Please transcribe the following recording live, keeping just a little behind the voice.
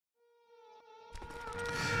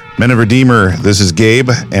Men of Redeemer, this is Gabe,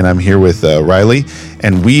 and I'm here with Riley,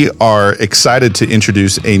 and we are excited to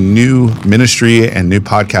introduce a new ministry and new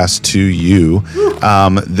podcast to you.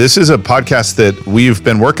 This is a podcast that we've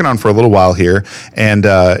been working on for a little while here, and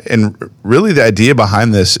really the idea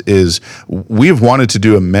behind this is we've wanted to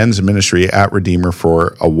do a men's ministry at Redeemer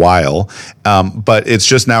for a while, but it's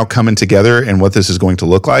just now coming together and what this is going to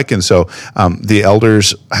look like, and so the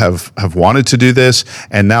elders have wanted to do this,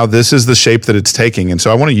 and now this is the shape that it's taking, and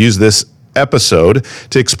so I want to use this episode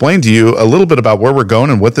to explain to you a little bit about where we're going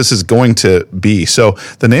and what this is going to be. So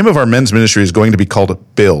the name of our men's ministry is going to be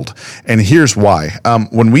called Build. And here's why.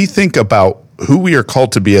 When we think about who we are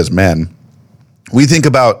called to be as men, we think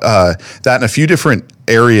about that in a few different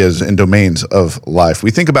areas and domains of life.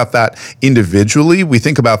 We think about that individually. We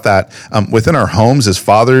think about that within our homes as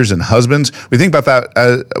fathers and husbands. We think about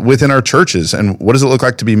that within our churches and what does it look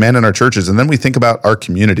like to be men in our churches. And then we think about our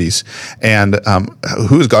communities and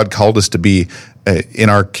who has God called us to be in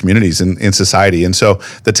our communities and in society. And so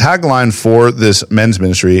the tagline for this men's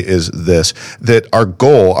ministry is this, that our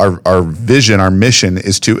goal, our vision, our mission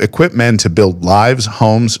is to equip men to build lives,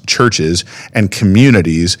 homes, churches, and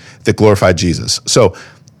communities that glorify Jesus. So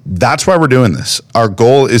that's why we're doing this. Our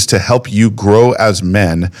goal is to help you grow as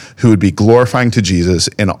men who would be glorifying to Jesus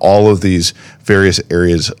in all of these various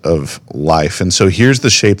areas of life. And so here's the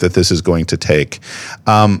shape that this is going to take.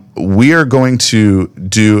 We are going to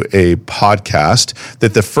do a podcast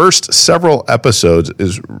that the first several episodes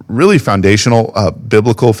is really foundational,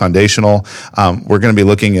 biblical foundational. We're going to be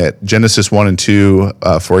looking at Genesis 1 and 2,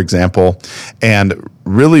 for example, and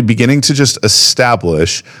really beginning to just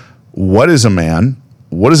establish what is a man,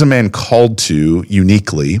 what is a man called to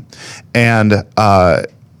uniquely, and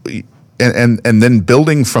then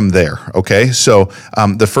building from there. Okay, so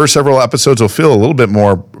the first several episodes will feel a little bit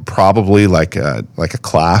more probably like a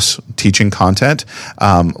class teaching content,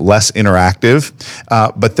 less interactive.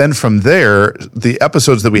 But then from there, the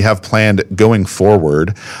episodes that we have planned going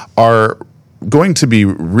forward are going to be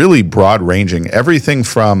really broad ranging. Everything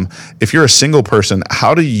from, if you're a single person,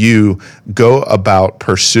 how do you go about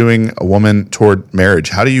pursuing a woman toward marriage?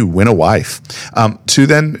 How do you win a wife? To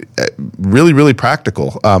then really, really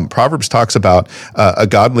practical. Proverbs talks about a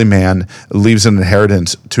godly man leaves an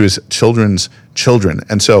inheritance to his children's children.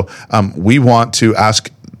 And so we want to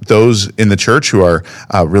ask those in the church who are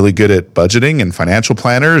really good at budgeting and financial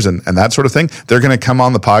planners and that sort of thing, they're going to come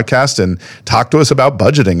on the podcast and talk to us about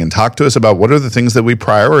budgeting and talk to us about what are the things that we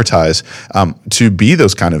prioritize to be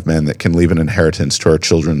those kind of men that can leave an inheritance to our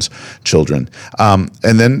children's children. And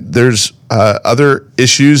then there's other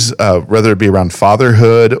issues, whether it be around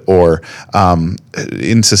fatherhood or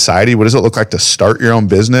in society. What does it look like to start your own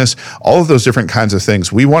business? All of those different kinds of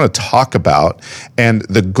things we want to talk about. And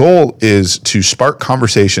the goal is to spark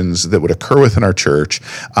conversations that would occur within our church,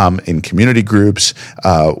 in community groups,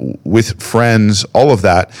 with friends, all of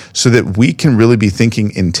that, so that we can really be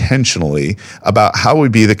thinking intentionally about how we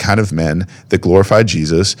be the kind of men that glorify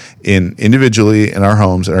Jesus individually in our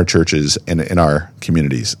homes, in our churches, and in our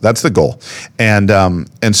communities. That's the goal.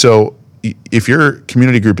 And so if your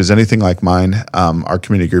community group is anything like mine, our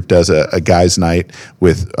community group does a guys' night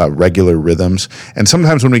with regular rhythms. And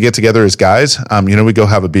sometimes when we get together as guys, we go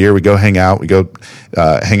have a beer, we go hang out, we go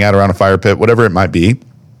hang out around a fire pit, whatever it might be.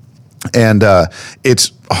 And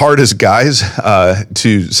it's hard as guys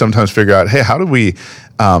to sometimes figure out, hey, how do we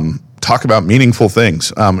talk about meaningful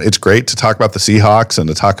things? It's great to talk about the Seahawks and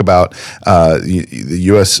to talk about the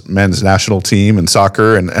U.S. men's national team and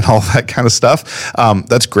soccer and all that kind of stuff.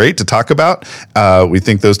 That's great to talk about. We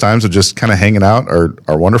think those times of just kind of hanging out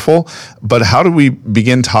are wonderful. But how do we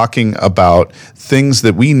begin talking about things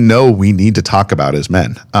that we know we need to talk about as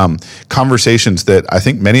men? Conversations that I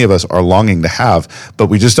think many of us are longing to have, but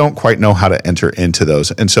we just don't quite know how to enter into those.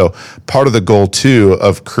 And so part of the goal, too,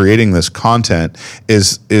 of creating this content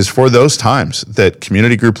is for those times that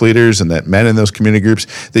community group leaders and that men in those community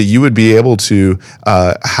groups, that you would be able to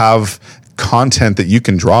have content that you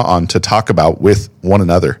can draw on to talk about with one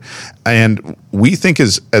another. And we think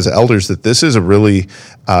as elders that this is a really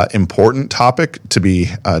important topic to be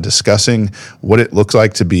discussing, what it looks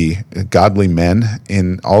like to be godly men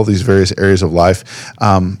in all these various areas of life.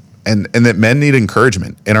 And that men need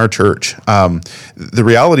encouragement in our church. The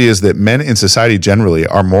reality is that men in society generally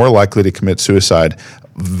are more likely to commit suicide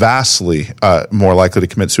vastly more likely to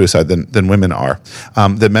commit suicide than women are,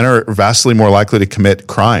 that men are vastly more likely to commit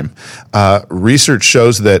crime. Research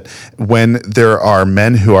shows that when there are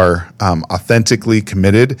men who are authentically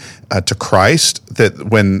committed to Christ, that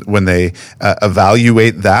when they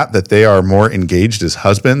evaluate that they are more engaged as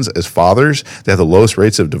husbands, as fathers. They have the lowest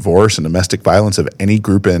rates of divorce and domestic violence of any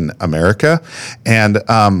group in America. And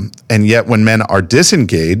yet when men are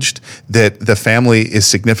disengaged, that the family is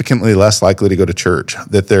significantly less likely to go to church,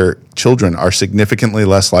 that their children are significantly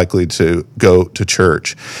less likely to go to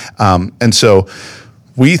church. And so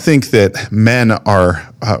we think that men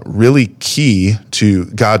are really key to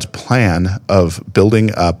God's plan of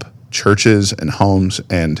building up churches and homes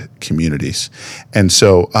and communities. And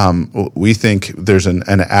so we think there's an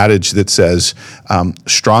adage that says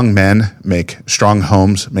strong men make strong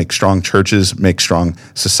homes, make strong churches, make strong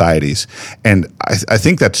societies. And I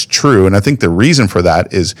think that's true. And I think the reason for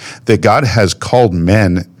that is that God has called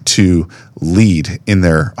men to lead in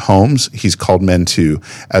their homes. He's called men to,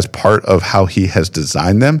 as part of how he has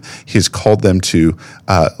designed them, he's called them to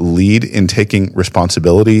lead in taking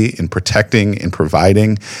responsibility, in protecting, in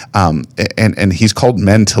providing, and he's called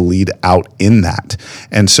men to lead out in that.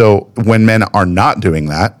 And so when men are not doing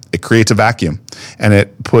that, it creates a vacuum, and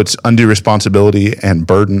it puts undue responsibility and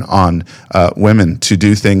burden on women to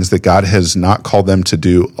do things that God has not called them to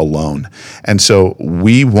do alone. And so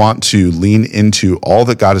we want to lean into all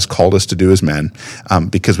that God has called us to do as men,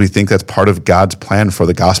 because we think that's part of God's plan for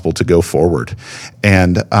the gospel to go forward.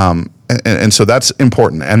 And so that's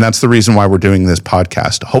important, and that's the reason why we're doing this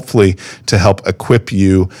podcast, hopefully to help equip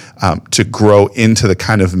you to grow into the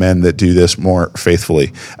kind of men that do this more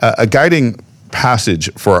faithfully. A guiding passage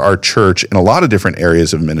for our church in a lot of different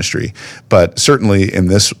areas of ministry, but certainly in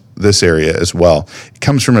this area as well. It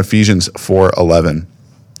comes from Ephesians 4:11,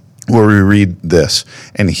 where we read this: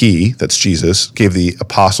 "And he," that's Jesus, "gave the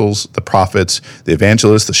apostles, the prophets, the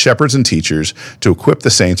evangelists, the shepherds and teachers to equip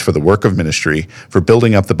the saints for the work of ministry, for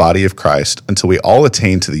building up the body of Christ, until we all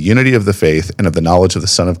attain to the unity of the faith and of the knowledge of the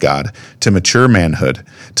Son of God, to mature manhood,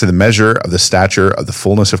 to the measure of the stature of the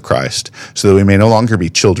fullness of Christ, so that we may no longer be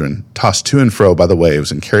children, tossed to and fro by the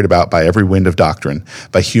waves and carried about by every wind of doctrine,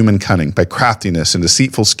 by human cunning, by craftiness and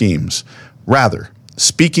deceitful schemes. Rather,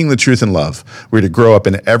 speaking the truth in love, we're to grow up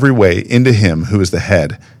in every way into him who is the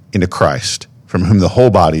head, into Christ, from whom the whole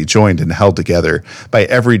body, joined and held together by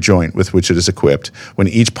every joint with which it is equipped, when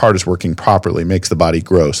each part is working properly, makes the body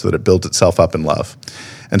grow so that it builds itself up in love."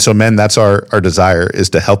 And so, men, that's our desire, is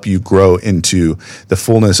to help you grow into the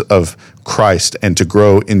fullness of Christ and to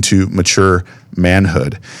grow into mature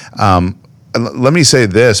manhood. Let me say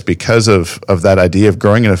this, because of that idea of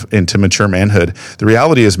growing into mature manhood, the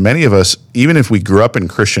reality is many of us, even if we grew up in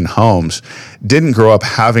Christian homes, didn't grow up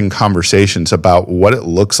having conversations about what it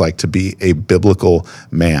looks like to be a biblical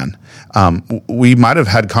man. We might have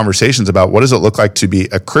had conversations about what does it look like to be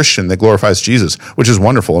a Christian that glorifies Jesus, which is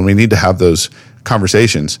wonderful, and we need to have those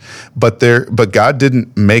conversations. But God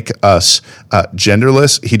didn't make us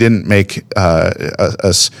genderless. He didn't make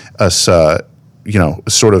us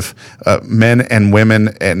sort of men and women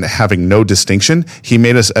and having no distinction. He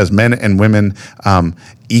made us as men and women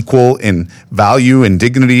equal in value and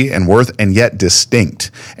dignity and worth, and yet distinct.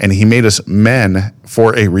 And he made us men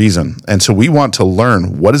for a reason. And so we want to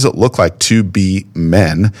learn, what does it look like to be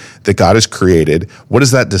men that God has created? What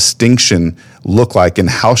does that distinction look like, and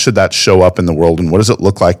how should that show up in the world? And what does it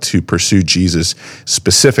look like to pursue Jesus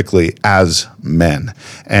specifically as men?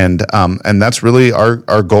 And that's really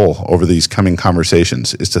our goal over these coming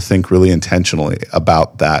conversations, is to think really intentionally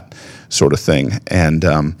about that sort of thing. And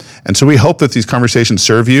so we hope that these conversations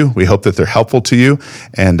serve you. We hope that they're helpful to you.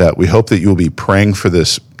 And we hope that you will be praying for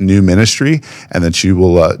this new ministry, and that you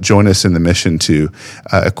will join us in the mission to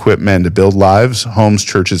equip men to build lives, homes,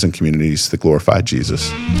 churches, and communities that glorify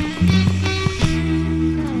Jesus.